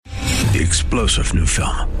The explosive new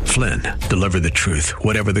film, Flynn, deliver the truth,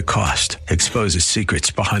 whatever the cost. Exposes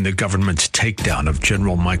secrets behind the government's takedown of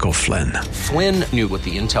General Michael Flynn. Flynn knew what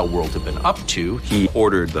the intel world had been up to. He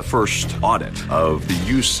ordered the first audit of the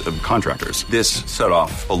use of contractors. This set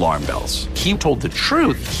off alarm bells. He told the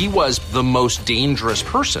truth. He was the most dangerous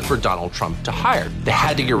person for Donald Trump to hire. They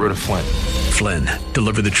had to get rid of Flynn. Flynn,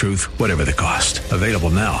 deliver the truth, whatever the cost. Available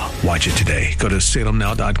now. Watch it today. Go to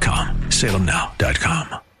salemnow.com.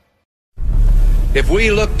 salemnow.com. If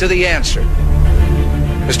we look to the answer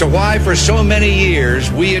as to why for so many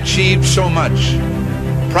years we achieved so much,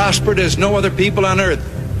 prospered as no other people on earth,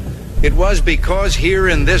 it was because here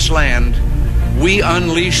in this land we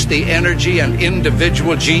unleashed the energy and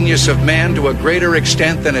individual genius of man to a greater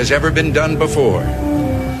extent than has ever been done before.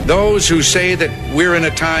 Those who say that we're in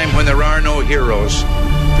a time when there are no heroes,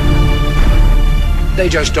 they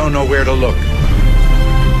just don't know where to look.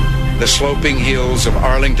 The sloping hills of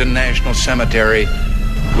Arlington National Cemetery,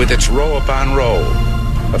 with its row upon row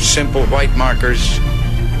of simple white markers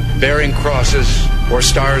bearing crosses or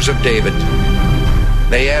stars of David,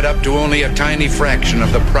 they add up to only a tiny fraction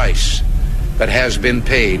of the price that has been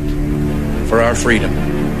paid for our freedom.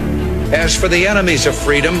 As for the enemies of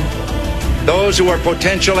freedom, those who are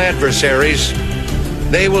potential adversaries,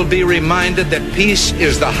 they will be reminded that peace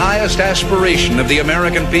is the highest aspiration of the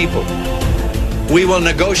American people. We will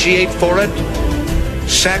negotiate for it,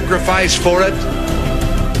 sacrifice for it.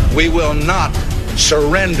 We will not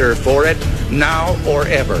surrender for it now or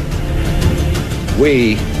ever.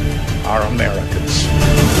 We are Americans.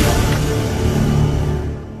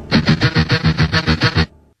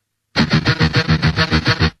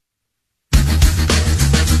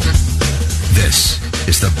 This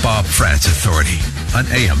is the Bob Frantz Authority on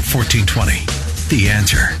AM 1420. The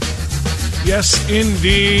Answer. Yes,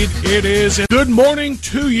 indeed, it is. Good morning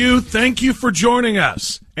to you. Thank you for joining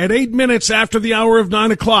us at 8 minutes after the hour of 9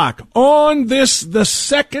 o'clock on this, the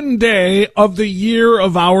second day of the year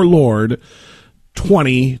of our Lord,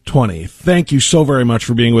 2020. Thank you so very much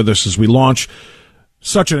for being with us as we launch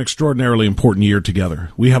such an extraordinarily important year together.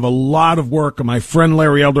 We have a lot of work. My friend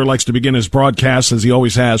Larry Elder likes to begin his broadcast, as he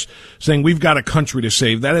always has, saying we've got a country to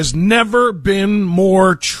save. That has never been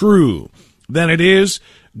more true than it is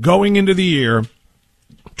going into the year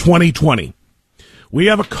 2020. We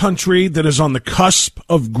have a country that is on the cusp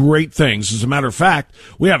of great things. As a matter of fact,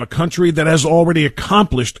 we have a country that has already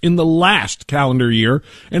accomplished in the last calendar year,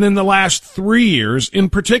 and in the last 3 years in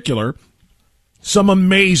particular, some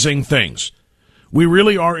amazing things. We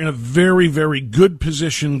really are in a very, very good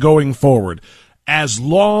position going forward, as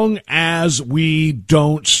long as we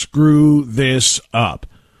don't screw this up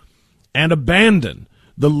and abandon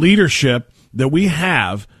the leadership that we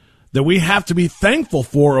have to be thankful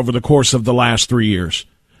for over the course of the last 3 years,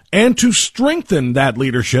 and to strengthen that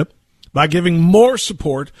leadership by giving more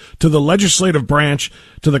support to the legislative branch,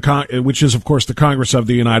 which is, of course, the Congress of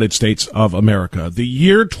the United States of America. The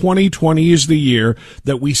year 2020 is the year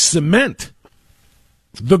that we cement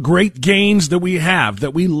the great gains that we have,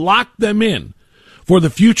 that we lock them in for the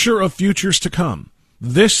future of futures to come.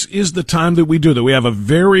 This is the time that we do that. We have a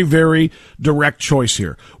very, very direct choice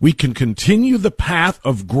here. We can continue the path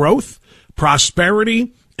of growth,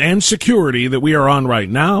 prosperity, and security that we are on right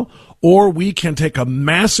now, or we can take a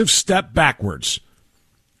massive step backwards.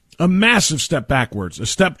 A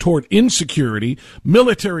step toward insecurity,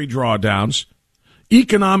 military drawdowns,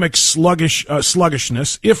 economic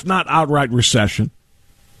sluggishness, if not outright recession,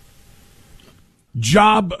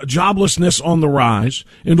 joblessness on the rise,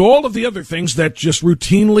 and all of the other things that just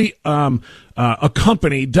routinely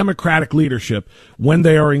accompany Democratic leadership when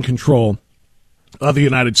they are in control of the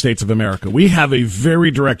United States of America. We have a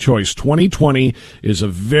very direct choice. 2020 is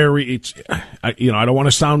I don't want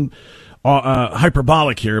to sound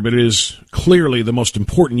hyperbolic here, but it is clearly the most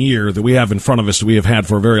important year that we have in front of us that we have had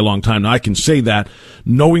for a very long time. Now, I can say that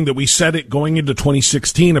knowing that we said it going into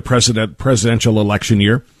 2016, a presidential election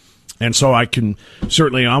year. And so I can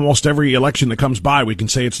certainly, almost every election that comes by, we can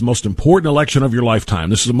say it's the most important election of your lifetime.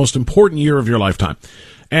 This is the most important year of your lifetime.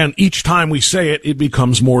 And each time we say it, it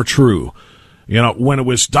becomes more true. You know, when it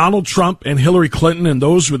was Donald Trump and Hillary Clinton, and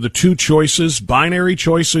those were the two choices, binary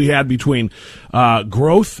choice we had between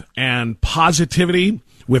growth and positivity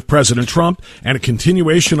with President Trump, and a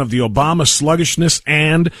continuation of the Obama sluggishness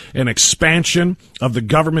and an expansion of the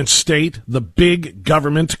government state, the big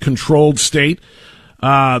government-controlled state,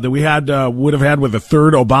 that we would have had with a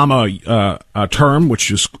third Obama term, which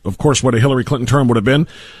is, of course, what a Hillary Clinton term would have been.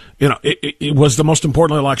 You know, it was the most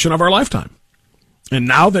important election of our lifetime. And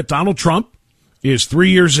now that Donald Trump is 3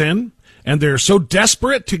 years in, and they're so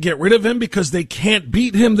desperate to get rid of him because they can't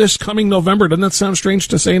beat him this coming November. Doesn't that sound strange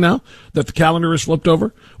to say now that the calendar is flipped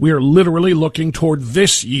over? We are literally looking toward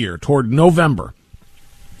this year, toward November,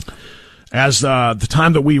 as the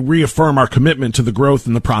time that we reaffirm our commitment to the growth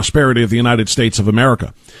and the prosperity of the United States of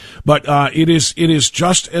America. But it is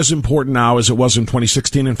just as important now as it was in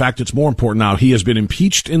 2016. In fact, it's more important now. He has been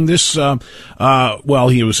impeached in this. Well,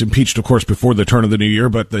 he was impeached, of course, before the turn of the new year,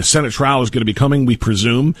 but the Senate trial is going to be coming, we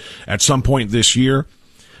presume, at some point this year.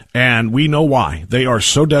 And we know why. They are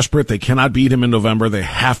so desperate they cannot beat him in November. They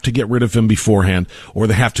have to get rid of him beforehand, or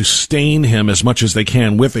they have to stain him as much as they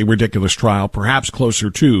can with a ridiculous trial, perhaps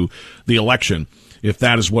closer to the election, if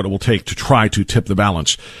that is what it will take to try to tip the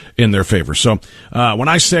balance in their favor. So when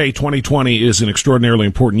I say 2020 is an extraordinarily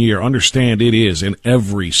important year, understand it is in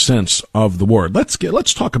every sense of the word.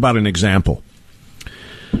 Let's talk about an example.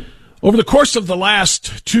 Over the course of the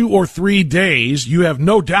last 2 or 3 days, you have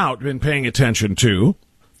no doubt been paying attention to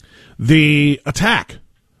the attack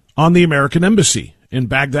on the American embassy in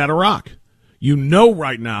Baghdad, Iraq. You know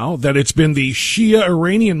right now that it's been the Shia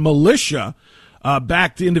Iranian militia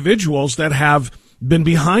backed individuals that have been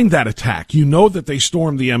behind that attack. You know that they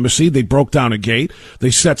stormed the embassy, they broke down a gate, they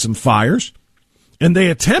set some fires, and they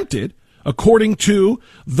attempted, according to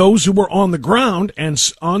those who were on the ground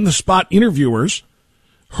and on the spot interviewers,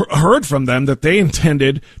 heard from them that they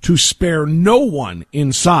intended to spare no one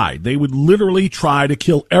inside. They would literally try to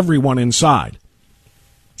kill everyone inside.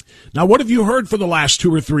 Now, what have you heard for the last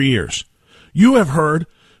 2 or 3 years? You have heard,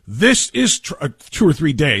 this is 2 or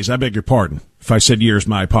 3 days. I beg your pardon. If I said years,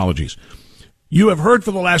 my apologies. You have heard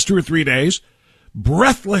for the last 2 or 3 days,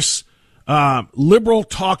 breathless liberal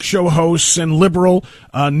talk show hosts and liberal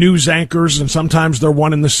news anchors, and sometimes they're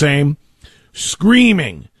one and the same,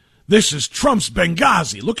 screaming, this is Trump's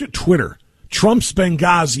Benghazi. Look at Twitter. Trump's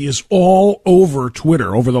Benghazi is all over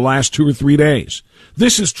Twitter over the last 2 or 3 days.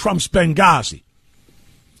 This is Trump's Benghazi.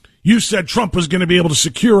 You said Trump was going to be able to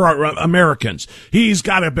secure our Americans. He's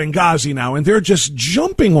got a Benghazi now, and they're just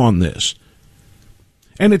jumping on this.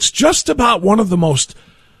 And it's just about one of the most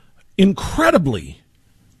incredibly,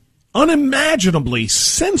 unimaginably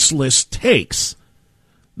senseless takes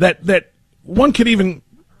that one could even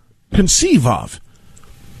conceive of.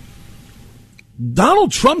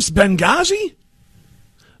 Donald Trump's Benghazi?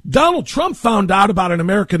 Donald Trump found out about an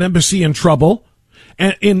American embassy in trouble,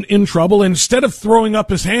 and instead of throwing up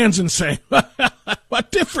his hands and saying, what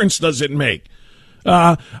difference does it make?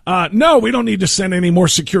 No, we don't need to send any more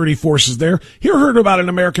security forces there. He heard about an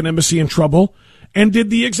American embassy in trouble and did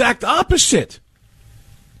the exact opposite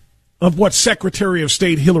of what Secretary of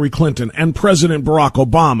State Hillary Clinton and President Barack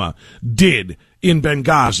Obama did in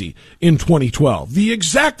Benghazi in 2012. The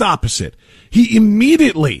exact opposite. He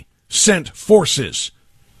immediately sent forces.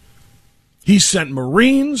 He sent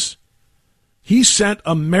Marines. He sent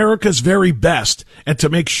America's very best, and to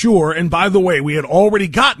make sure, and by the way, we had already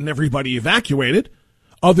gotten everybody evacuated,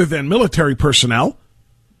 other than military personnel.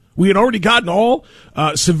 We had already gotten all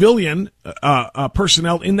civilian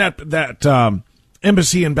personnel in that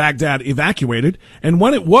embassy in Baghdad evacuated, and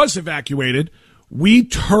when it was evacuated, we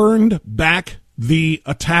turned back the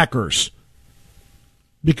attackers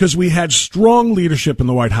because we had strong leadership in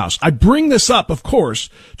the White House. I bring this up, of course,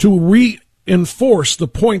 to reinforce the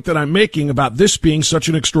point that I'm making about this being such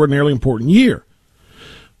an extraordinarily important year.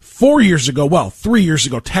 3 years ago,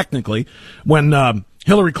 technically, when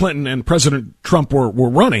Hillary Clinton and President Trump were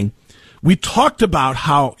running, we talked about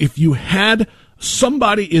how if you had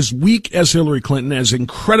somebody as weak as Hillary Clinton, as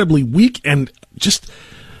incredibly weak and just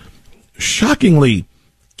shockingly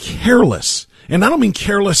careless, and I don't mean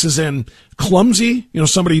careless as in clumsy,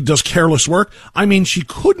 somebody who does careless work. I mean, she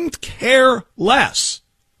couldn't care less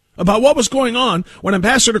about what was going on when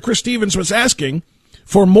Ambassador Chris Stevens was asking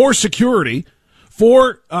for more security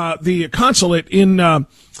for the consulate in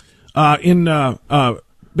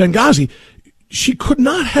Benghazi. She could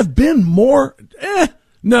not have been more,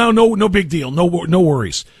 no big deal, no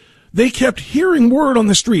worries. They kept hearing word on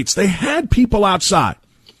the streets. They had people outside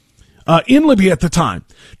in Libya at the time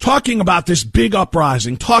talking about this big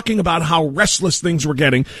uprising, talking about how restless things were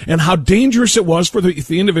getting and how dangerous it was for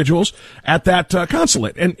the individuals at that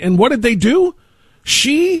consulate. And what did they do?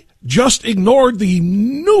 She just ignored the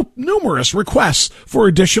numerous requests for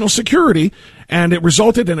additional security, and it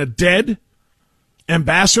resulted in a dead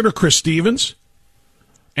Ambassador Chris Stevens,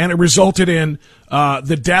 and it resulted in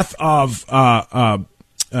the death of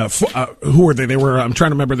who were they? They were, I'm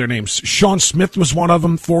trying to remember their names. Sean Smith was one of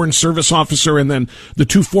them, Foreign Service officer, and then the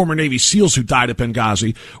 2 former Navy SEALs who died at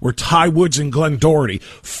Benghazi were Ty Woods and Glenn Doherty.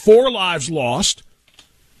 4 lives lost.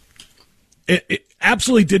 It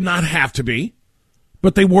absolutely did not have to be.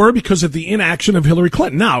 but they were because of the inaction of Hillary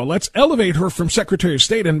Clinton. Now, let's elevate her from Secretary of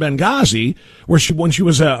State in Benghazi, where in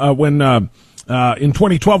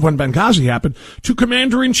 2012 when Benghazi happened, to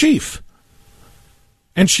Commander-in-Chief.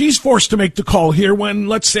 And she's forced to make the call here when,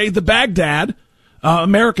 let's say, the Baghdad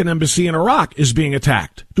American embassy in Iraq is being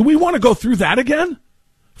attacked. Do we want to go through that again?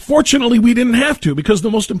 Fortunately, we didn't have to, because the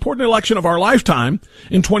most important election of our lifetime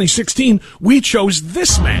in 2016, we chose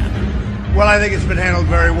this man. Well, I think it's been handled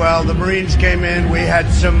very well. The Marines came in. We had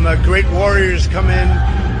some great warriors come in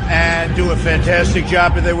and do a fantastic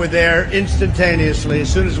job. They were there instantaneously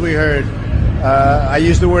as soon as we heard. I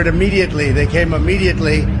use the word immediately. They came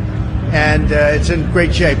immediately, and it's in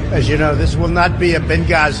great shape. As you know, this will not be a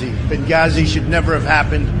Benghazi. Benghazi should never have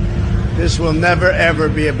happened. This will never, ever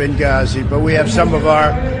be a Benghazi. But we have some of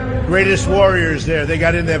our greatest warriors there. They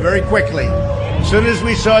got in there very quickly. As soon as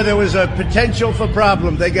we saw there was a potential for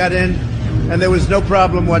problem, they got in, and there was no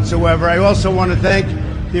problem whatsoever. I also want to thank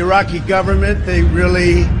the Iraqi government. They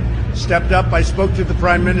really stepped up. I spoke to the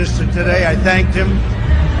Prime Minister today. I thanked him,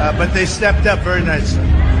 but they stepped up very nicely.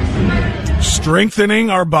 Strengthening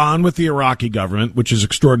our bond with the Iraqi government, which is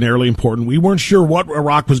extraordinarily important. We weren't sure what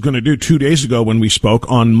Iraq was going to do 2 days ago when we spoke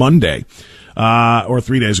on Monday, or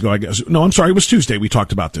 3 days ago, I guess. No, I'm sorry, it was Tuesday we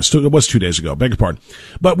talked about this. It was 2 days ago, beg your pardon.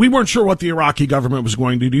 But we weren't sure what the Iraqi government was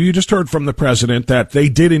going to do. You just heard from the president that they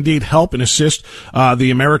did indeed help and assist the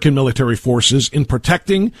American military forces in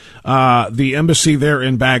protecting the embassy there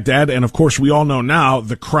in Baghdad. And, of course, we all know now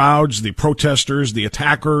the crowds, the protesters, the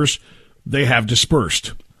attackers, they have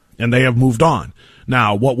dispersed. And they have moved on.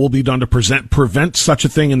 Now, what will be done to prevent such a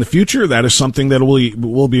thing in the future? That is something that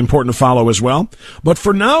will be important to follow as well. But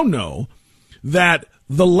for now, know that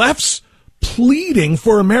the left's pleading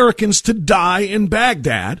for Americans to die in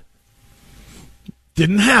Baghdad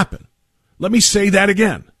didn't happen. Let me say that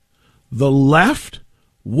again. The left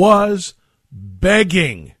was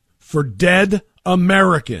begging for dead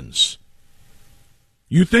Americans.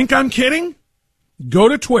 You think I'm kidding? Go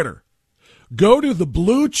to Twitter. Go to the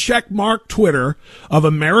blue checkmark Twitter of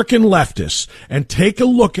American leftists and take a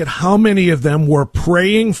look at how many of them were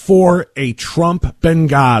praying for a Trump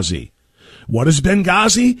Benghazi. What is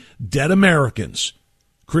Benghazi? Dead Americans.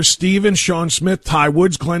 Chris Stevens, Sean Smith, Ty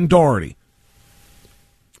Woods, Glenn Doherty.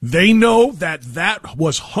 They know that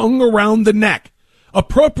was hung around the neck,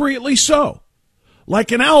 appropriately so,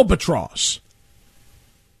 like an albatross,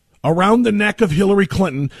 around the neck of Hillary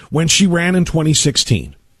Clinton when she ran in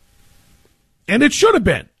 2016. And it should have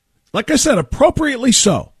been, like I said, appropriately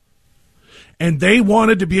so. And they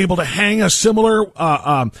wanted to be able to hang a similar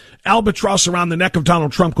albatross around the neck of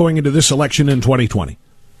Donald Trump going into this election in 2020.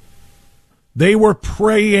 They were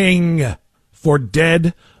praying for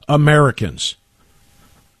dead Americans.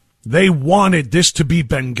 They wanted this to be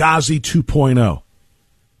Benghazi 2.0.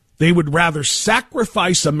 They would rather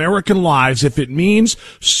sacrifice American lives if it means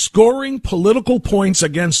scoring political points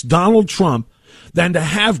against Donald Trump than to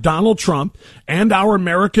have Donald Trump and our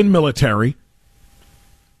American military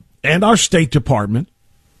and our State Department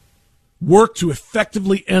work to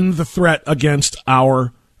effectively end the threat against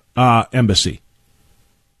our embassy.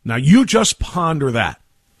 Now, you just ponder that.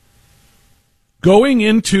 Going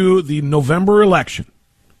into the November election,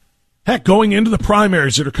 heck, going into the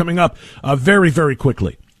primaries that are coming up very, very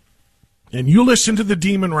quickly, and you listen to the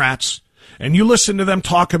demon rats, and you listen to them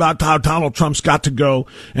talk about how Donald Trump's got to go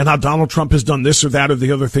and how Donald Trump has done this or that or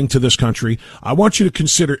the other thing to this country, I want you to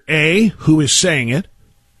consider, A, who is saying it,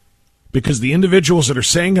 because the individuals that are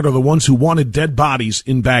saying it are the ones who wanted dead bodies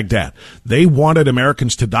in Baghdad. They wanted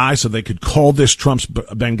Americans to die so they could call this Trump's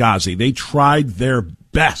Benghazi. They tried their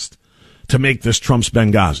best to make this Trump's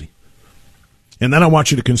Benghazi. And then I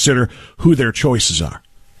want you to consider who their choices are.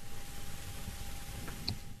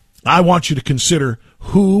 I want you to consider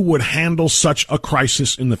who would handle such a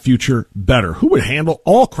crisis in the future better? Who would handle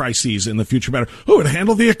all crises in the future better? Who would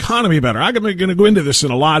handle the economy better? I'm going to go into this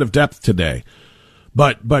in a lot of depth today.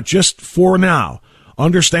 But just for now,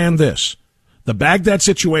 understand this. The Baghdad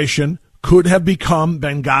situation could have become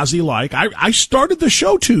Benghazi-like. I started the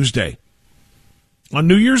show Tuesday on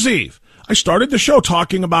New Year's Eve. I started the show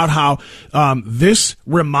talking about how this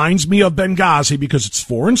reminds me of Benghazi because it's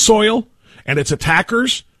foreign soil and it's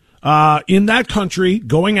attackers in that country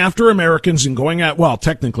going after Americans and going at, well,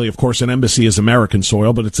 technically, of course, an embassy is American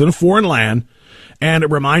soil, but it's in a foreign land. And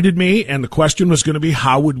it reminded me, and the question was going to be,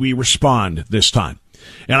 how would we respond this time?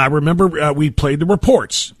 And I remember we played the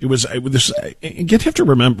reports. It was this. You'd have to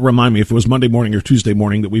remind me if it was Monday morning or Tuesday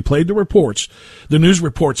morning that we played the reports, the news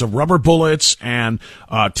reports of rubber bullets and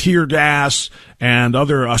tear gas and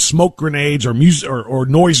other smoke grenades or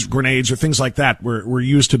noise grenades or things like that were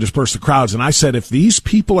used to disperse the crowds. And I said, if these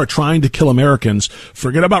people are trying to kill Americans,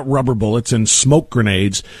 forget about rubber bullets and smoke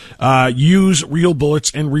grenades. Use real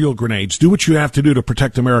bullets and real grenades. Do what you have to do to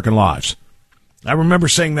protect American lives. I remember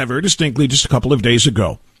saying that very distinctly just a couple of days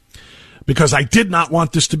ago because I did not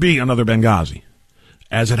want this to be another Benghazi.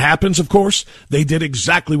 As it happens, of course, they did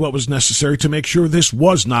exactly what was necessary to make sure this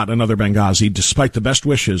was not another Benghazi, despite the best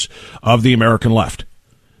wishes of the American left.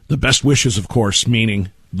 The best wishes, of course, meaning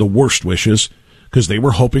the worst wishes, because they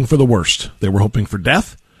were hoping for the worst. They were hoping for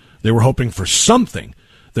death. They were hoping for something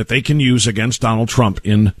that they can use against Donald Trump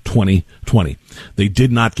in 2020. They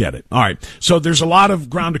did not get it. All right, so there's a lot of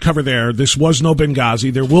ground to cover there. This was no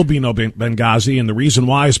Benghazi. There will be no Benghazi, and the reason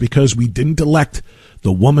why is because we didn't elect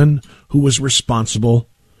the woman who was responsible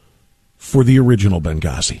for the original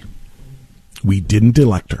Benghazi. We didn't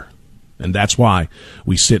elect her. And that's why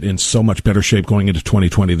we sit in so much better shape going into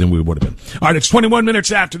 2020 than we would have been. All right, it's 21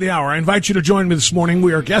 minutes after the hour. I invite you to join me this morning.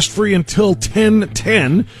 We are guest-free until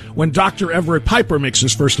 10:10 when Dr. Everett Piper makes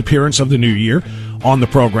his first appearance of the new year on the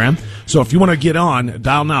program. So if you want to get on,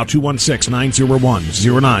 dial now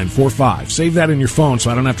 216-901-0945. Save that in your phone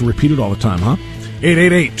so I don't have to repeat it all the time, huh?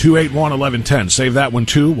 888-281-1110. Save that one,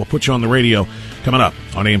 too. We'll put you on the radio coming up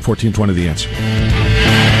on AM 1420 The Answer.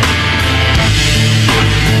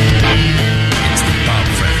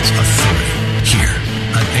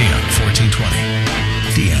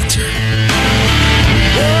 The Answer.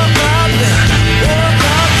 Woke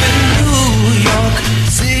up in New York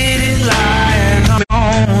City, lying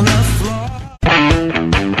on the floor.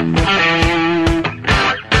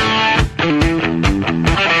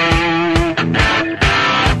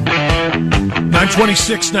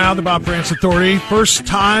 9:26 now, the Bob Frantz Authority. First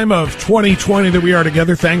time of 2020 that we are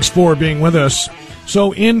together. Thanks for being with us.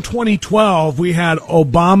 So in 2012, we had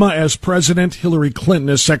Obama as president, Hillary Clinton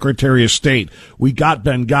as Secretary of State. We got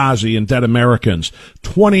Benghazi and dead Americans.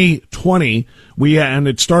 2020, and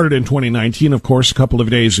it started in 2019, of course, a couple of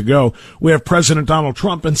days ago. We have President Donald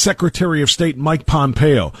Trump and Secretary of State Mike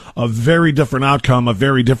Pompeo. A very different outcome, a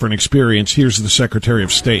very different experience. Here's the Secretary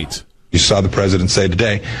of State. You saw the president say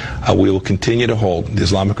today, we will continue to hold the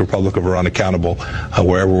Islamic Republic of Iran accountable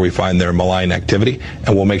wherever we find their malign activity,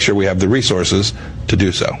 and we'll make sure we have the resources to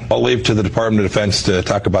do so. I'll leave to the Department of Defense to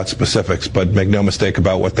talk about specifics, but make no mistake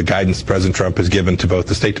about what the guidance President Trump has given to both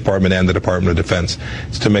the State Department and the Department of Defense.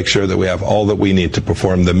 It's to make sure that we have all that we need to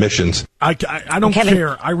perform the missions. I don't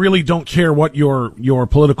care. I really don't care what your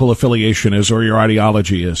political affiliation is or your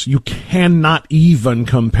ideology is. You cannot even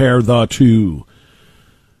compare the two.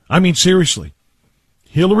 I mean, seriously,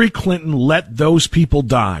 Hillary Clinton let those people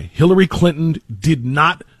die. Hillary Clinton did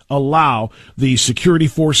not allow the security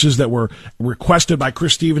forces that were requested by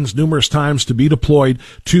Chris Stevens numerous times to be deployed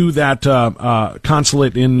to that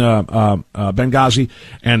consulate in Benghazi.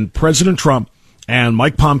 And President Trump and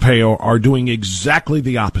Mike Pompeo are doing exactly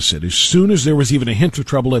the opposite. As soon as there was even a hint of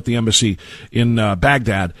trouble at the embassy in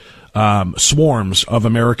Baghdad, swarms of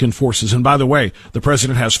American forces. And by the way, the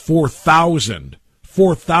president has 4,000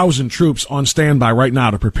 troops on standby right now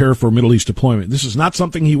to prepare for Middle East deployment. This is not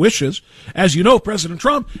something he wishes. As you know, President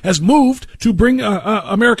Trump has moved to bring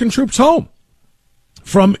American troops home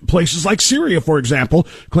from places like Syria, for example,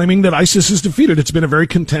 claiming that ISIS is defeated. It's been a very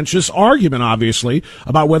contentious argument, obviously,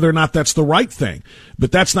 about whether or not that's the right thing.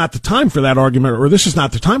 But that's not the time for that argument, or this is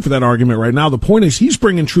not the time for that argument right now. The point is he's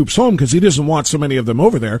bringing troops home because he doesn't want so many of them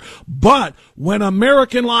over there. But when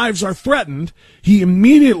American lives are threatened, he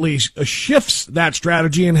immediately shifts that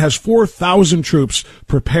strategy and has 4,000 troops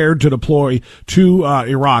prepared to deploy to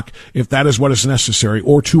Iraq if that is what is necessary,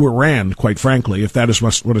 or to Iran, quite frankly, if that is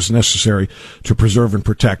what is necessary to preserve and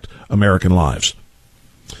protect American lives.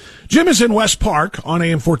 Jim is in West Park on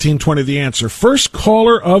AM 1420 The Answer. First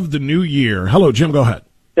caller of the new year. Hello, Jim, go ahead.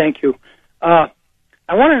 Thank you. I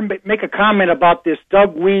wanted to make a comment about this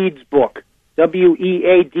Doug Weed's book,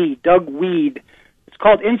 W-E-A-D, Doug Weed. It's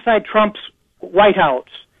called Inside Trump's White House.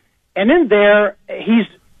 And in there,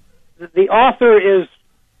 the author is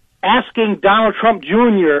asking Donald Trump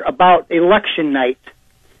Jr. about election night.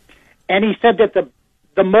 And he said that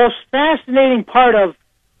the most fascinating part of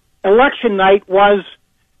election night was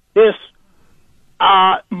this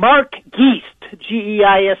Mark Geist,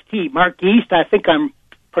 G-E-I-S-T, Mark Geist. I think I'm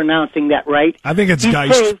pronouncing that right. I think it's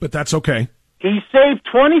Geist, but that's okay. He saved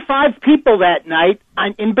 25 people that night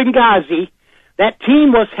in Benghazi. That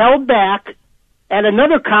team was held back at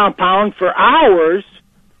another compound for hours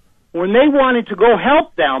when they wanted to go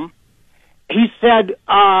help them, he said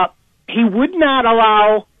he would not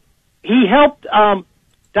allow. He helped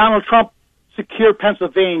Donald Trump secure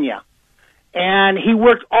Pennsylvania, and he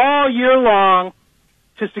worked all year long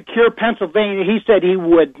to secure Pennsylvania. He said he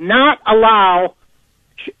would not allow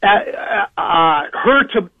her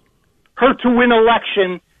to win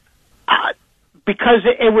election because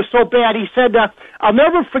it was so bad. He said, "I'll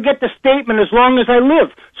never forget the statement as long as I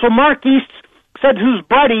live." So Mark East said to his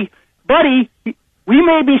buddy, "We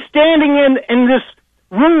may be standing in this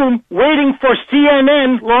room waiting for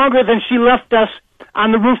CNN longer than she left us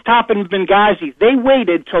on the rooftop in Benghazi." They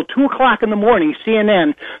waited till 2:00 in the morning,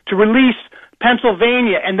 CNN, to release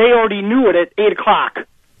Pennsylvania, and they already knew it at 8:00.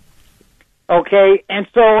 Okay, and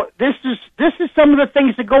so this is some of the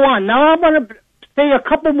things that go on. Now I want to say a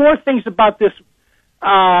couple more things about this.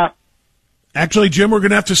 Actually, Jim, we're going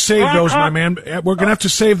to have to save those, my man. We're going to have to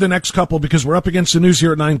save the next couple because we're up against the news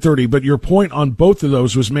here at 9:30. But your point on both of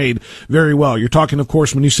those was made very well. You're talking, of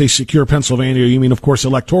course, when you say secure Pennsylvania, you mean, of course,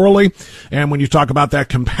 electorally. And when you talk about that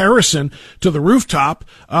comparison to the rooftop,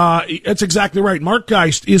 it's exactly right. Mark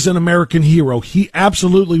Geist is an American hero. He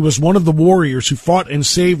absolutely was one of the warriors who fought and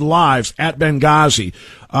saved lives at Benghazi.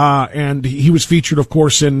 And he was featured, of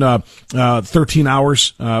course, in 13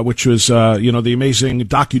 Hours, which was, the amazing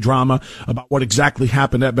docudrama about what exactly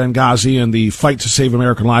happened at Benghazi and the fight to save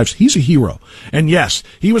American lives. He's a hero. And yes,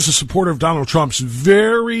 he was a supporter of Donald Trump's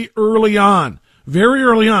very early on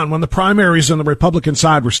when the primaries on the Republican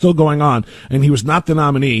side were still going on and he was not the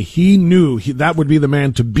nominee. He knew that would be the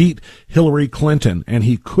man to beat Hillary Clinton, and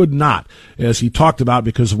he could not, as he talked about,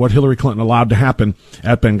 because of what Hillary Clinton allowed to happen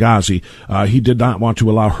at Benghazi. He did not want to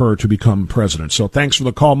allow her to become president. So thanks for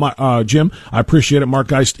the call, Jim. I appreciate it. Mark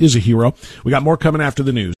Geist is a hero. We got more coming after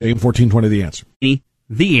the news. AM 1420, The Answer.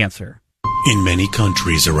 The Answer. In many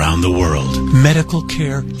countries around the world, medical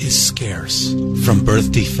care is scarce. From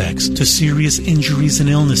birth defects to serious injuries and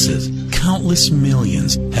illnesses, countless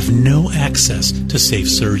millions have no access to safe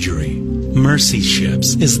surgery. Mercy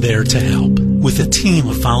Ships is there to help. With a team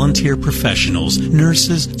of volunteer professionals,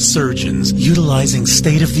 nurses, surgeons, utilizing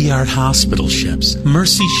state-of-the-art hospital ships,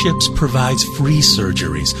 Mercy Ships provides free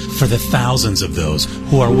surgeries for the thousands of those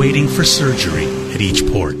who are waiting for surgery at each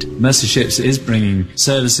port. Mercy Ships is bringing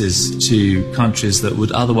services to countries that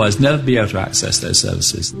would otherwise never be able to access those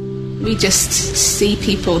services. We just see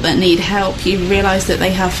people that need help. You realise that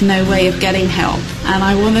they have no way of getting help, and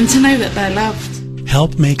I want them to know that they're loved.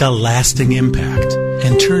 Help make a lasting impact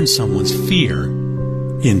and turn someone's fear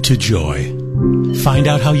into joy. Find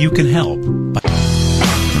out how you can help.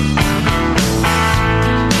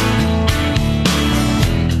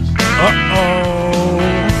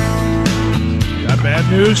 Got bad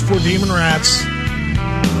news for Demon Rats.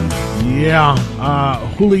 Yeah,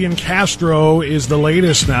 Julian Castro is the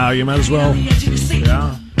latest now. You might as well,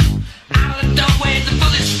 yeah.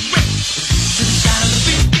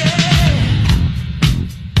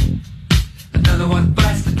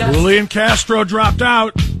 Julian Castro dropped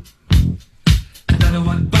out.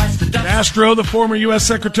 Castro, the former U.S.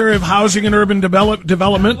 Secretary of Housing and Urban Development,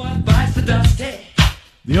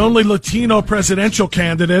 the only Latino presidential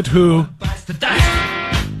candidate who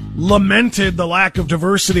lamented the lack of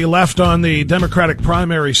diversity left on the Democratic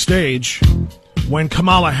primary stage when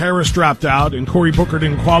Kamala Harris dropped out and Cory Booker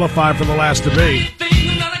didn't qualify for the last debate.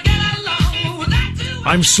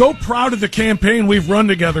 I'm so proud of the campaign we've run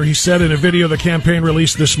together, he said in a video the campaign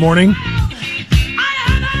released this morning.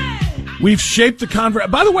 We've shaped the conversation.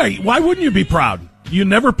 By the way, why wouldn't you be proud? You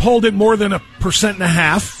never polled it more than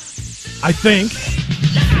 1.5%, I think.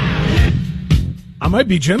 I might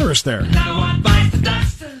be generous there.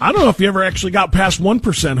 I don't know if you ever actually got past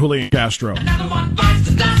 1%, Julian Castro.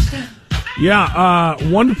 Yeah,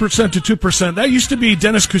 1% to 2%. That used to be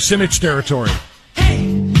Dennis Kucinich territory.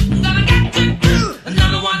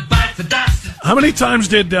 How many times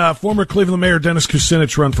did former Cleveland Mayor Dennis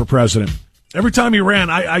Kucinich run for president? Every time he ran,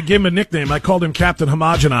 I gave him a nickname. I called him Captain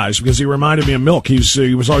Homogenized because he reminded me of milk. He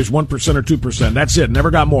was always 1% or 2%. That's it.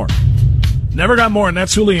 Never got more. Never got more, and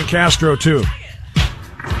that's Julian Castro, too.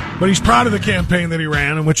 But he's proud of the campaign that he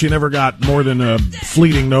ran, in which he never got more than a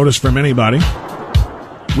fleeting notice from anybody.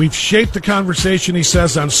 We've shaped the conversation, he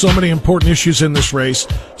says, on so many important issues in this race,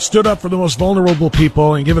 stood up for the most vulnerable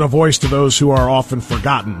people, and given a voice to those who are often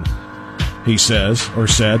forgotten, he says, or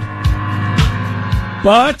said.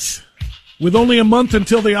 But with only a month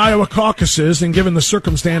until the Iowa caucuses, and given the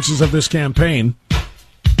circumstances of this campaign,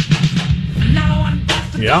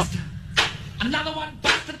 yeah,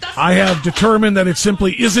 I have determined that it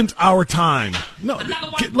simply isn't our time. No,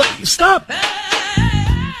 stop.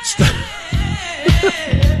 Stop.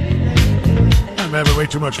 I'm having way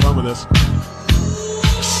too much fun with this.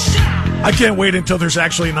 I can't wait until there's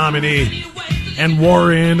actually a nominee. And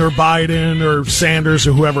Warren or Biden or Sanders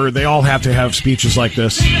or whoever, they all have to have speeches like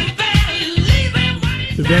this.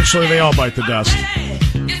 Eventually, they all bite the dust.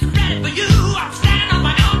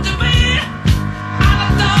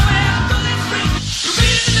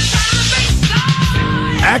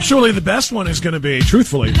 Actually, the best one is going to be,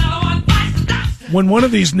 truthfully, when one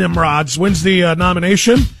of these nimrods wins the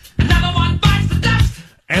nomination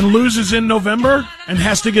and loses in November and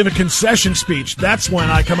has to give a concession speech. That's when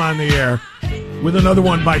I come on the air with another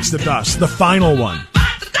one bites the dust, the final one.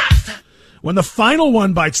 When the final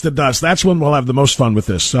one bites the dust, that's when we'll have the most fun with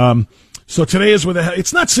this. So today is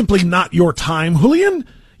it's not simply not your time, Julian.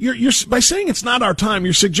 You're by saying it's not our time,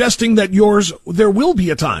 you're suggesting that there will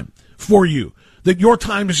be a time for you, that your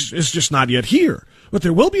time is just not yet here. But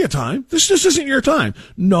there will be a time. This just isn't your time.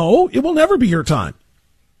 No, it will never be your time.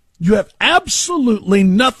 You have absolutely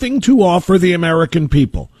nothing to offer the American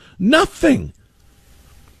people. Nothing.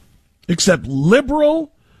 Except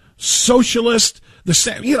liberal, socialist, the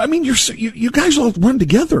same. I mean, you guys all run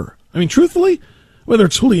together. I mean, truthfully, whether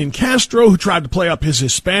it's Julian Castro, who tried to play up his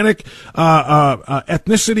Hispanic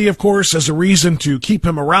ethnicity, of course, as a reason to keep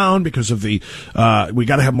him around because of we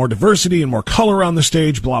got to have more diversity and more color on the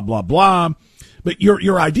stage, blah, blah, blah. But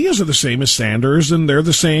your ideas are the same as Sanders, and they're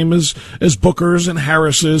the same as Booker's and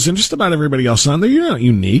Harris's and just about everybody else on there. You're not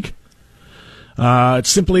unique. It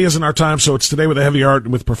simply isn't our time, so it's today with a heavy heart.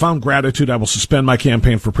 With profound gratitude, I will suspend my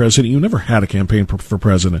campaign for president. You never had a campaign for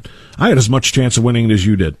president. I had as much chance of winning it as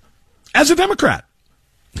you did. As a Democrat.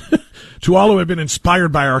 To all who have been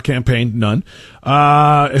inspired by our campaign, none.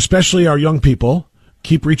 Especially our young people.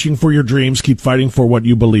 Keep reaching for your dreams. Keep fighting for what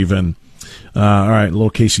you believe in. All right, a little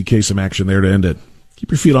Casey Kasem action there to end it.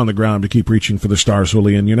 Keep your feet on the ground to keep reaching for the stars,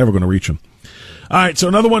 Julian. You're never going to reach them. All right, so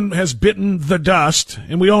another one has bitten the dust,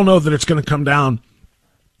 and we all know that it's going to come down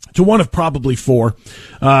to one of probably four.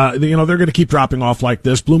 They're going to keep dropping off like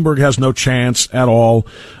this. Bloomberg has no chance at all.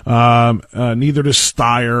 Neither does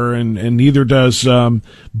Steyer, and neither does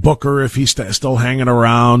Booker if he's still hanging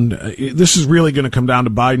around. This is really going to come down to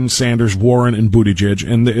Biden, Sanders, Warren, and Buttigieg,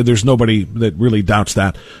 and there's nobody that really doubts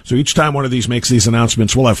that. So each time one of these makes these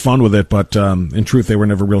announcements, we'll have fun with it, but in truth, they were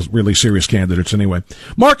never really serious candidates anyway.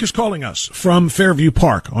 Mark is calling us from Fairview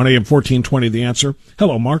Park on AM 1420, The Answer.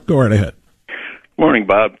 Hello, Mark. Go right ahead. Morning,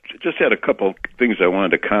 Bob. Just had a couple things I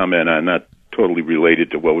wanted to comment on, not totally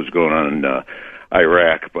related to what was going on in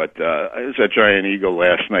Iraq, but I was at Giant Eagle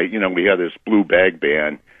last night. We had this blue bag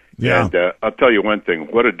ban. Yeah. And I'll tell you one thing,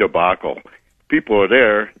 what a debacle. People are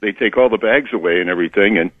there, they take all the bags away and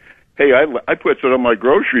everything, and hey, I put some of my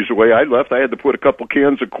groceries away. I left. I had to put a couple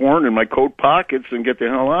cans of corn in my coat pockets and get the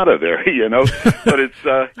hell out of there, But it's,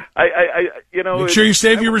 Make sure you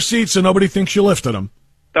save your receipts so nobody thinks you lifted them.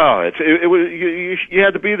 Oh, it was you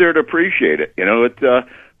had to be there to appreciate it,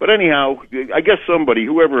 But anyhow, I guess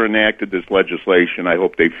whoever enacted this legislation, I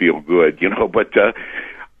hope they feel good, But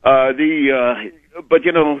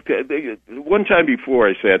one time before,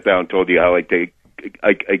 I sat down and told you how I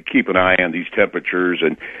keep an eye on these temperatures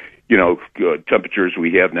and. Temperatures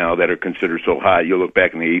we have now that are considered so hot. You look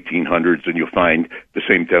back in the 1800s and you'll find the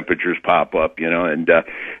same temperatures pop up, I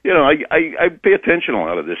pay attention to a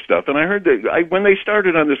lot of this stuff. And I heard that when they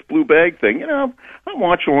started on this blue bag thing, I'm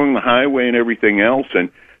watching along the highway and everything else. And,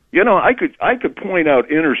 I could point out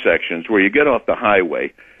intersections where you get off the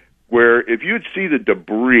highway where if you'd see the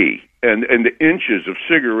debris and the inches of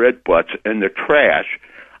cigarette butts and the trash,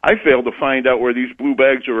 I failed to find out where these blue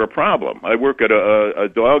bags are a problem. I work at a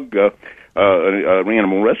dog, an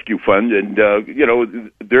animal rescue fund, and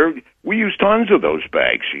we use tons of those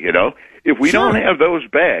bags. If we don't have those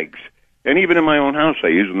bags, and even in my own house, I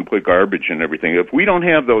use them to put garbage and everything. If we don't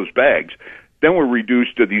have those bags, then we're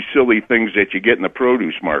reduced to these silly things that you get in the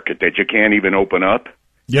produce market that you can't even open up.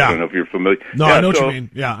 Yeah, I don't know if you're familiar. No, I know what you mean.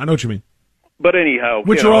 Yeah, I know what you mean. But anyhow,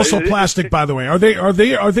 which are also plastic, by the way. Are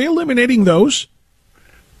they eliminating those?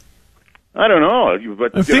 I don't know,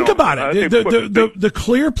 but think about it. The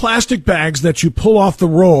clear plastic bags that you pull off the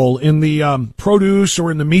roll in the produce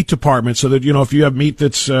or in the meat department, so that if you have meat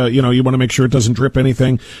that's you want to make sure it doesn't drip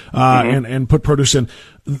anything, and put produce in.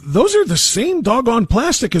 Those are the same doggone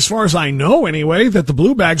plastic, as far as I know, anyway, that the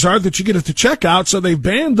blue bags are that you get at the checkout. So they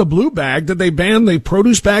banned the blue bag. Did they ban the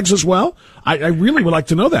produce bags as well? I really would like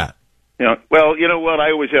to know that. Yeah. Well, you know what?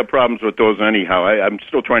 I always have problems with those anyhow. I'm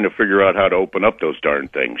still trying to figure out how to open up those darn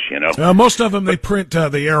things, you know? Most of them, they print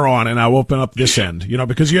the arrow on, and I'll open up this end, you know,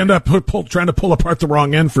 because you end up trying to pull apart the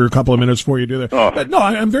wrong end for a couple of minutes before you do that. Oh, but no,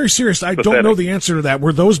 I'm very serious. I don't know the answer to that.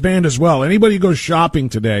 Were those banned as well? Anybody who goes shopping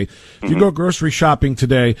today, if you go grocery shopping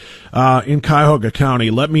today in Cuyahoga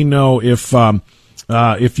County, let me know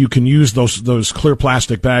if you can use those clear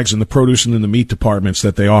plastic bags in the produce and in the meat departments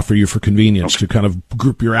that they offer you for convenience to kind of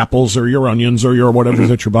group your apples or your onions or your whatever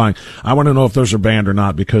that you're buying. I want to know if those are banned or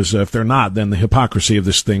not, because if they're not, then the hypocrisy of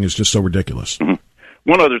this thing is just so ridiculous.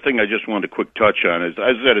 One other thing I just wanted to quick touch on is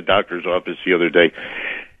I was at a doctor's office the other day,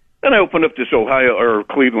 and I opened up this Ohio or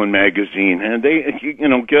Cleveland magazine, and they, you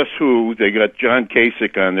know, guess who? They got John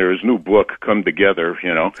Kasich on there, his new book, Come Together,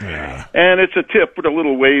 you know. Yeah. And it's a tip for the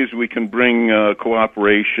little ways we can bring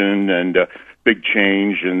cooperation and big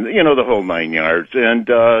change and, you know, the whole 9 yards. And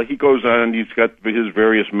he goes on, he's got his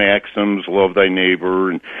various maxims, love thy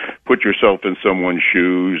neighbor and put yourself in someone's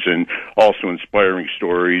shoes, and also inspiring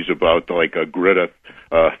stories about, like, Greta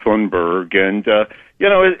Thunberg. And, you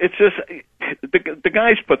know, it's just... The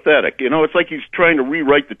guy's pathetic. You know, it's like he's trying to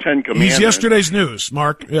rewrite the Ten Commandments. He's yesterday's news,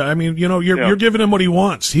 Mark. I mean, you know, you're giving him what he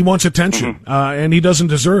wants. He wants attention, and he doesn't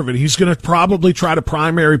deserve it. He's going to probably try to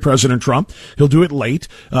primary President Trump. He'll do it late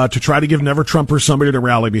to try to give Never Trumper somebody to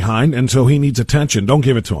rally behind, and so he needs attention. Don't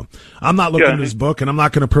give it to him. I'm not looking at his book, and I'm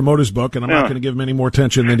not going to promote his book, and I'm not going to give him any more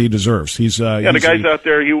attention than he deserves. The guy's out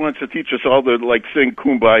there. He wants to teach us all to, like, sing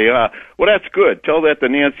Kumbaya. Well, that's good. Tell that to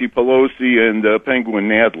Nancy Pelosi and Penguin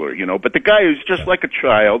Nadler, you know. But the guy is just like a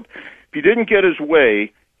child. If he didn't get his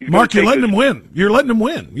way, Mark, you're letting him win. You're letting him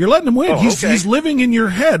win. Oh, he's living in your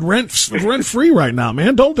head rent free right now,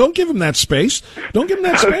 man. Don't give him that space. Don't give him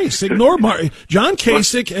that space. Ignore Mark. John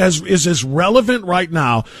Kasich is as relevant right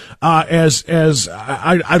now as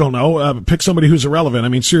I don't know. Pick somebody who's irrelevant. I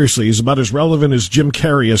mean, seriously, he's about as relevant as Jim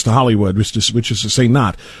Carrey is to Hollywood, which is to say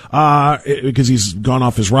not, because he's gone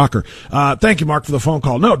off his rocker. Thank you, Mark, for the phone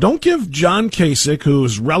call. No, don't give John Kasich,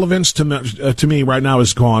 whose relevance to me right now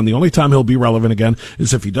is gone. The only time he'll be relevant again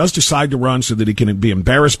is if he does decide to run so that he can be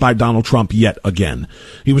embarrassed by Donald Trump yet again.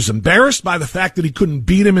 He was embarrassed by the fact that he couldn't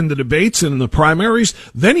beat him in the debates and in the primaries.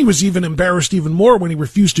 Then he was even embarrassed even more when he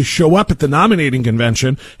refused to show up at the nominating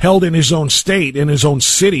convention held in his own state, in his own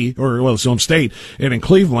city, his own state, and in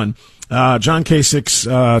Cleveland. John Kasich's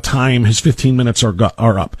time, his 15 minutes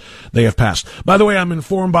are up. They have passed. By the way, I'm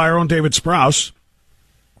informed by our own David Sprouse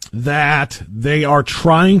that they are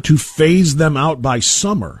trying to phase them out by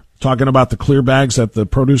summer. Talking about the clear bags at the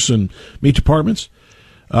produce and meat departments.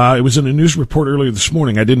 It was in a news report earlier this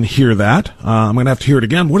morning. I didn't hear that. I'm going to have to hear it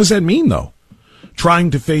again. What does that mean, though?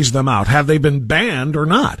 Trying to phase them out. Have they been banned or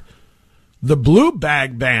not? The blue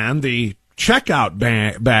bag ban, the checkout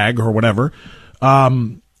bag or whatever,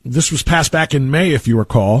 this was passed back in May, if you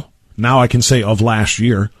recall. Now I can say of last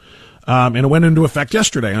year. And it went into effect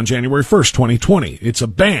yesterday on January 1st, 2020. It's a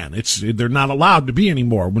ban. They're not allowed to be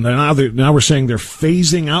anymore. Now we're saying they're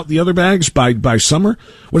phasing out the other bags by summer.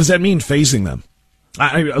 What does that mean, phasing them?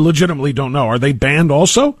 I legitimately don't know. Are they banned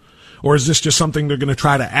also? Or is this just something they're going to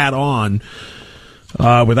try to add on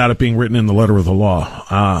without it being written in the letter of the law?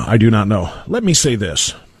 I do not know. Let me say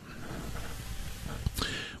this.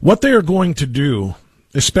 What they are going to do,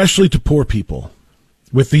 especially to poor people,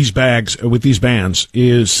 with these bans,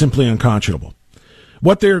 is simply unconscionable.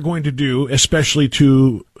 What they are going to do, especially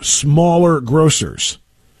to smaller grocers,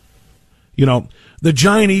 you know, the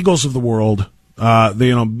Giant Eagles of the world,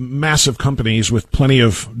 massive companies with plenty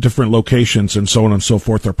of different locations and so on and so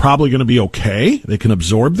forth, are probably going to be okay. They can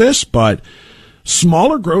absorb this, but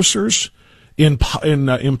smaller grocers in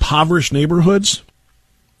impoverished neighborhoods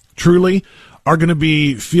truly are going to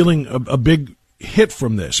be feeling a big hit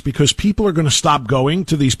from this, because people are going to stop going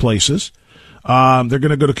to these places. They're going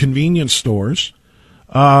to go to convenience stores.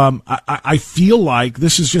 I feel like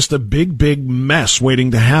this is just a big mess waiting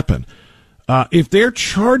to happen. If they're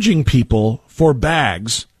charging people for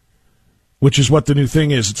bags, which is what the new thing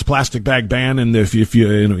is, it's a plastic bag ban, and if you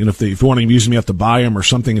want to use them, you have to buy them or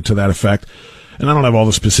something to that effect. And I don't have all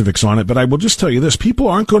the specifics on it, but I will just tell you this: people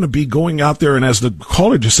aren't going to be going out there and, as the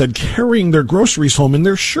caller just said, carrying their groceries home in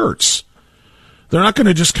their shirts. They're not going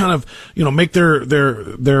to just kind of, make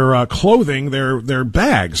their clothing their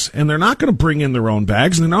bags, and they're not going to bring in their own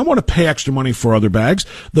bags, and they don't want to pay extra money for other bags.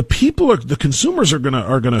 The consumers are going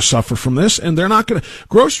to suffer from this, and they're not going to.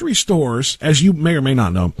 Grocery stores, as you may or may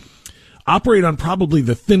not know, operate on probably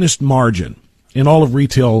the thinnest margin in all of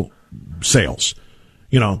retail sales.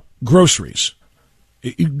 Groceries.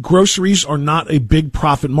 Groceries are not a big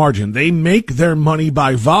profit margin. They make their money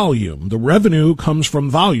by volume. The revenue comes from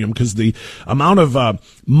volume because the amount of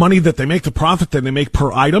money that they make, the profit that they make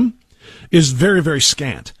per item is very, very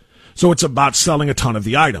scant. So it's about selling a ton of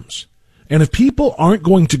the items. And if people aren't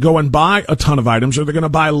going to go and buy a ton of items, or they're going to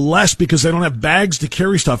buy less because they don't have bags to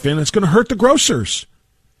carry stuff in, it's going to hurt the grocers.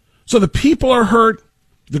 So the people are hurt,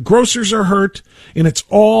 the grocers are hurt, and it's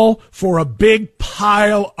all for a big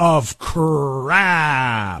pile of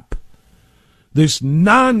crap. This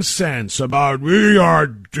nonsense about we are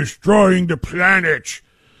destroying the planet.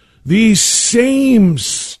 These same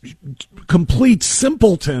complete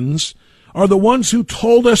simpletons are the ones who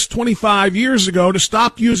told us 25 years ago to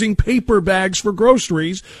stop using paper bags for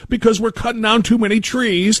groceries because we're cutting down too many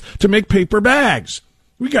trees to make paper bags.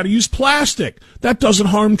 We got to use plastic. That doesn't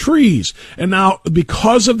harm trees. And now,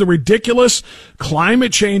 because of the ridiculous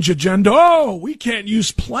climate change agenda, we can't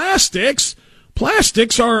use plastics.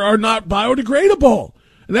 Plastics are not biodegradable.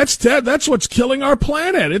 And that's what's killing our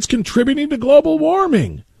planet. It's contributing to global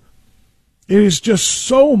warming. It is just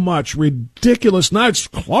so much ridiculous. Now it's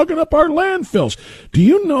clogging up our landfills. Do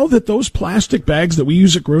you know that those plastic bags that we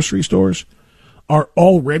use at grocery stores are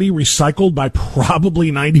already recycled by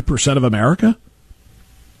probably 90% of America?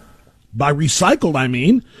 By recycled, I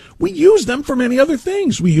mean, we use them for many other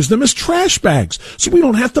things. We use them as trash bags, so we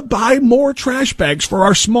don't have to buy more trash bags for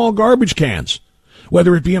our small garbage cans,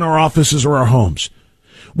 whether it be in our offices or our homes.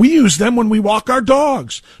 We use them when we walk our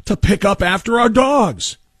dogs to pick up after our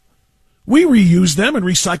dogs. We reuse them and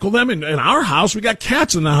recycle them. In our house, we got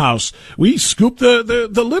cats in the house. We scoop the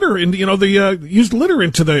litter into, used litter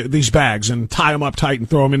into these bags and tie them up tight and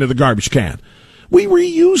throw them into the garbage can. We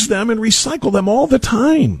reuse them and recycle them all the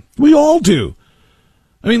time. We all do.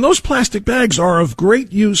 I mean, those plastic bags are of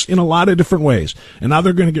great use in a lot of different ways. And now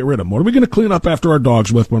they're going to get rid of them. What are we going to clean up after our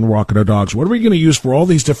dogs with when we're walking our dogs? What are we going to use for all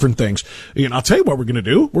these different things? And I'll tell you what we're going to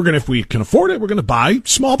do. If we can afford it, we're going to buy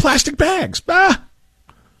small plastic bags.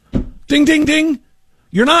 Ding, ding, ding.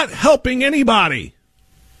 You're not helping anybody.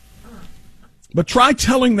 But try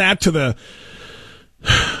telling that to the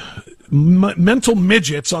mental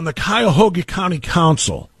midgets on the Cuyahoga County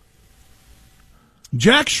Council.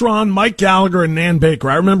 Jack Schron, Mike Gallagher, and Nan Baker,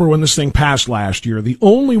 I remember when this thing passed last year, the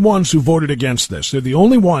only ones who voted against this. They're the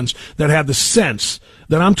only ones that had the sense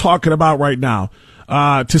that I'm talking about right now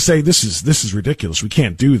to say this is ridiculous. We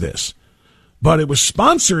can't do this. But it was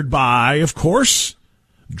sponsored by, of course,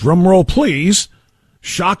 drum roll please,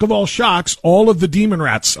 shock of all shocks, all of the demon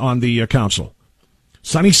rats on the council.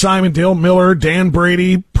 Sonny Simon, Dale Miller, Dan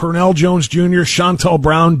Brady, Pernell Jones Jr., Chantel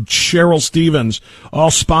Brown, Cheryl Stevens all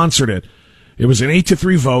sponsored it. It was an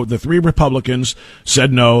 8-3 vote. The 3 Republicans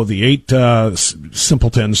said no. The 8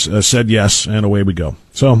 simpletons said yes, and away we go.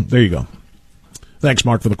 So there you go. Thanks,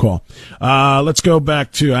 Mark, for the call. Let's go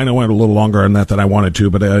back to, I know I went a little longer on that than I wanted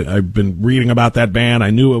to, but I've been reading about that ban.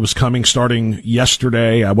 I knew it was coming starting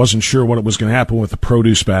yesterday. I wasn't sure what was going to happen with the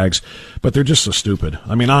produce bags, but they're just so stupid.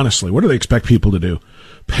 I mean, honestly, what do they expect people to do?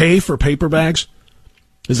 Pay for paper bags?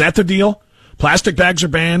 Is that the deal? Plastic bags are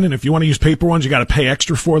banned, and if you want to use paper ones, you got to pay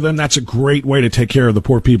extra for them. That's a great way to take care of the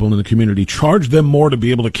poor people in the community. Charge them more to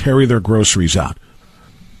be able to carry their groceries out.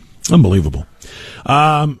 Unbelievable.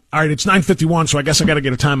 All right, it's 9:51, so I guess I got to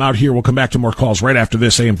get a time out here. We'll come back to more calls right after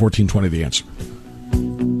this. AM 1420, The Answer.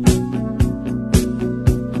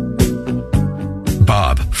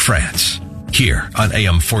 Bob France, here on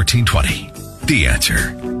AM 1420, The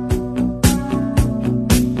Answer.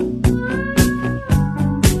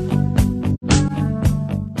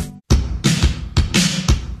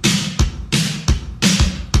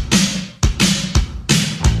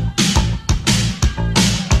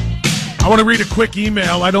 I want to read a quick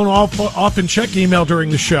email. I don't often check email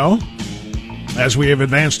during the show, as we have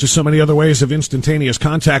advanced to so many other ways of instantaneous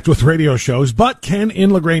contact with radio shows. But Ken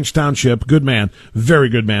in LaGrange Township, good man, very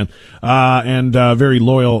good man, and very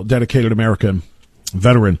loyal, dedicated American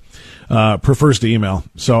veteran, prefers to email.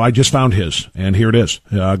 So I just found his, and here it is,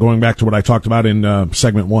 going back to what I talked about in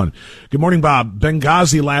segment 1. Good morning, Bob.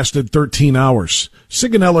 Benghazi lasted 13 hours.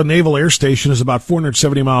 Sigonella Naval Air Station is about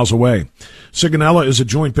 470 miles away. Sigonella is a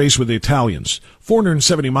joint base with the Italians.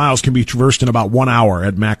 470 miles can be traversed in about 1 hour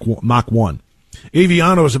at Mach 1.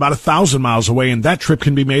 Aviano is about 1,000 miles away, and that trip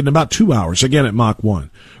can be made in about 2 hours, again at Mach 1.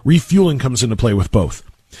 Refueling comes into play with both.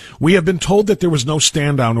 We have been told that there was no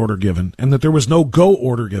stand-down order given and that there was no go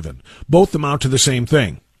order given. Both amount to the same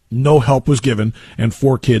thing. No help was given, and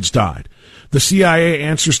 4 kids died. The CIA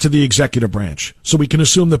answers to the executive branch, so we can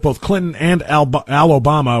assume that both Clinton and Al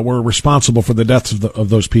Obama were responsible for the deaths of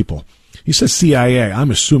those people. He says CIA.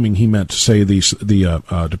 I'm assuming he meant to say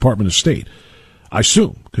the Department of State. I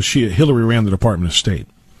assume, because Hillary ran the Department of State.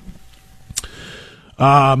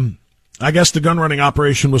 I guess the gun running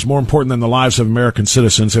operation was more important than the lives of American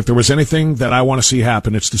citizens. If there was anything that I want to see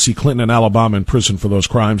happen, it's to see Clinton and Alabama in prison for those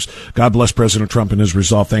crimes. God bless President Trump and his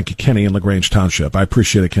resolve. Thank you, Kenny in LaGrange Township. I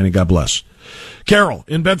appreciate it, Kenny. God bless. Carol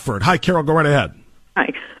in Bedford. Hi, Carol. Go right ahead.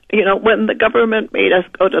 Hi. When the government made us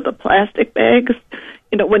go to the plastic bags,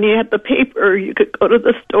 when you had the paper, you could go to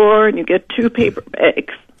the store and you get 2 paper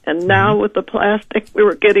bags. And now with the plastic, we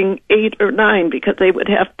were getting 8 or 9 because they would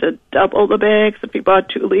have to double the bags if you bought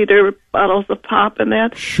 2-liter bottles of pop and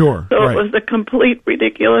that. Sure. So right. It was a complete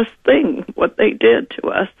ridiculous thing, what they did to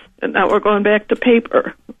us. And now we're going back to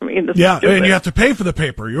paper. Yeah, and you have to pay for the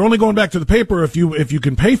paper. You're only going back to the paper if you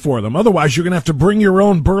can pay for them. Otherwise, you're going to have to bring your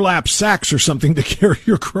own burlap sacks or something to carry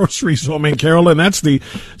your groceries home. Carol, and that's the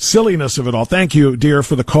silliness of it all. Thank you, dear,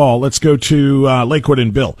 for the call. Let's go to Lakewood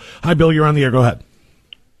and Bill. Hi, Bill. You're on the air. Go ahead.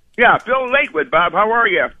 Yeah, Phil Lakewood, Bob. How are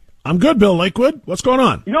you? I'm good, Bill Lakewood. What's going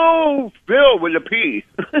on? No, Phil with a P.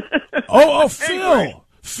 Oh, Phil.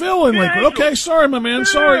 Phil in Lakewood. Okay, sorry, my man.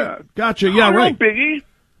 Sorry. Gotcha. Yeah, right. No, Biggie.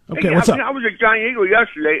 Okay, hey, what's up? I was at Giant Eagle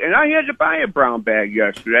yesterday, and I had to buy a brown bag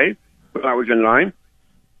yesterday when I was in line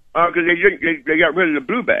because they got rid of the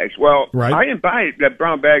blue bags. Well, right. I didn't buy that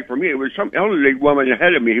brown bag for me. It was some elderly woman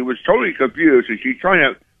ahead of me who was totally confused, and she's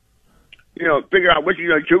trying to figure out what she's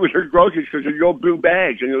going to do with her groceries because there's no blue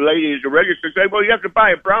bags. And the lady at the register said, well, you have to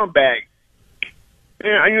buy a brown bag.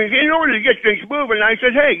 And in order to get things moving, I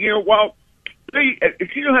said, hey,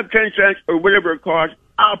 if you don't have 10 cents or whatever it costs,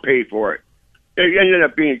 I'll pay for it. It ended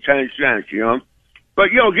up being 10 cents, But,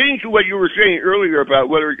 getting to what you were saying earlier about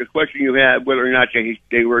whether the question you had, whether or not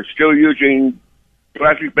they were still using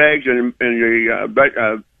plastic bags and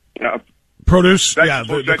the produce,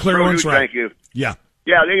 the clear ones, right? Thank you. Yeah.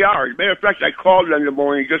 Yeah, they are. As a matter of fact, I called them in the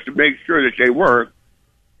morning just to make sure that they were.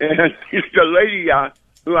 And the lady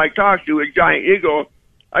who I talked to at Giant Eagle,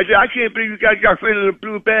 I said, I can't believe you guys got rid of the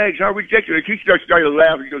blue bags. How ridiculous. She just started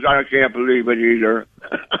laughing because I can't believe it either.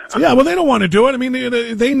 Yeah, well, they don't want to do it. I mean,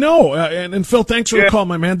 they know. And Phil, thanks for the call,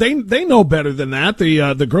 my man. They know better than that.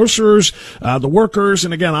 The grocers, the workers,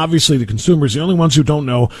 and again, obviously the consumers, the only ones who don't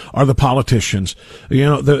know are the politicians.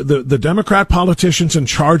 The Democrat politicians in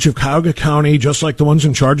charge of Cuyahoga County, just like the ones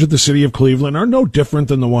in charge of the city of Cleveland, are no different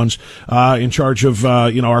than the ones in charge of,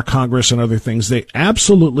 our Congress and other things. They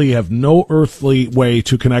absolutely have no earthly way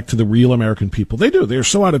to connect to the real American people. They do. They're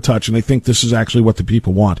so out of touch, and they think this is actually what the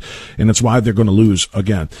people want, and it's why they're going to lose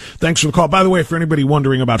again. Thanks for the call. By the way, for anybody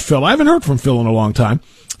wondering about Phil, I haven't heard from Phil in a long time.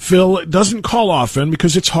 Phil doesn't call often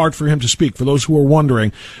because it's hard for him to speak. For those who are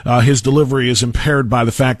wondering, his delivery is impaired by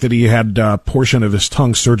the fact that he had a portion of his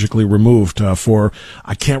tongue surgically removed for,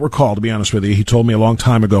 I can't recall, to be honest with you. He told me a long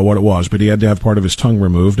time ago what it was, but he had to have part of his tongue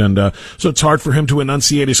removed. And so it's hard for him to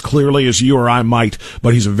enunciate as clearly as you or I might,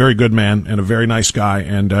 but he's a very good man and a very nice guy,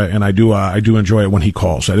 and I do enjoy it when he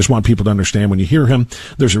calls. I just want people to understand when you hear him,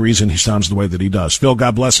 there's a reason he sounds the way that he does. Phil,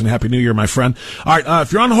 God bless and Happy New Year, my friend. All right,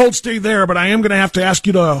 if you're on hold, stay there, but I am going to have to ask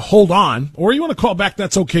you to hold on, or you want to call back,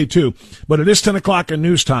 that's okay too. But it is 10 o'clock in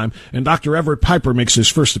news time, and Dr. Everett Piper makes his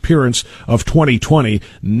first appearance of 2020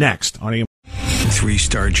 next on AM.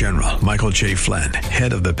 3-star General Michael J. Flynn,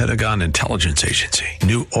 head of the Pentagon Intelligence Agency,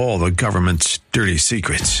 knew all the government's dirty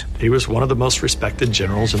secrets. He was one of the most respected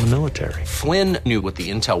generals in the military. Flynn knew what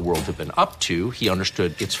the intel world had been up to. He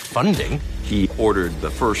understood its funding. He ordered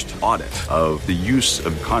the first audit of the use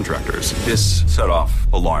of contractors. This set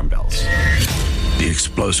off alarm bells. The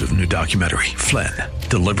explosive new documentary, Flynn,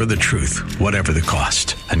 Deliver the Truth, Whatever the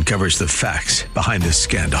Cost, uncovers the facts behind this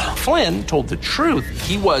scandal. Flynn told the truth.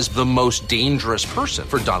 He was the most dangerous person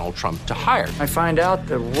for Donald Trump to hire. I find out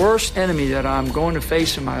the worst enemy that I'm going to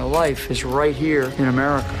face in my life is right here in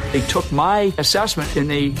America. They took my assessment and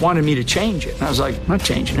they wanted me to change it. And I was like, I'm not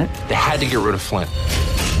changing it. They had to get rid of Flynn.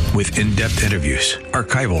 With in-depth interviews,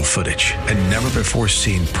 archival footage, and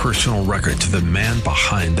never-before-seen personal records of the man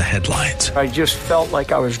behind the headlines. I just felt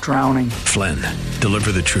like I was drowning. Flynn,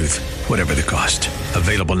 Deliver the Truth, Whatever the Cost.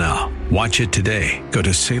 Available now. Watch it today. Go to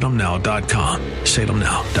salemnow.com.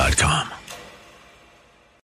 salemnow.com.